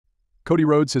Cody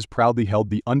Rhodes has proudly held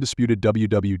the undisputed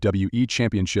WWE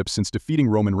Championship since defeating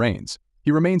Roman Reigns.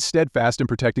 He remains steadfast in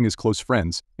protecting his close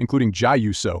friends, including Jey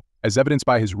Uso, as evidenced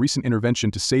by his recent intervention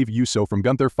to save Uso from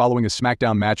Gunther following a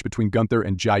SmackDown match between Gunther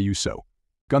and Jey Uso.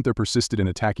 Gunther persisted in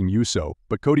attacking Uso,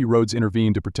 but Cody Rhodes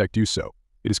intervened to protect Uso.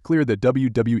 It is clear that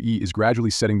WWE is gradually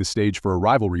setting the stage for a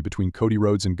rivalry between Cody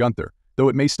Rhodes and Gunther, though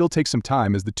it may still take some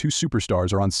time as the two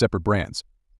superstars are on separate brands.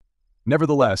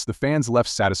 Nevertheless, the fans left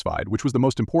satisfied, which was the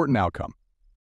most important outcome.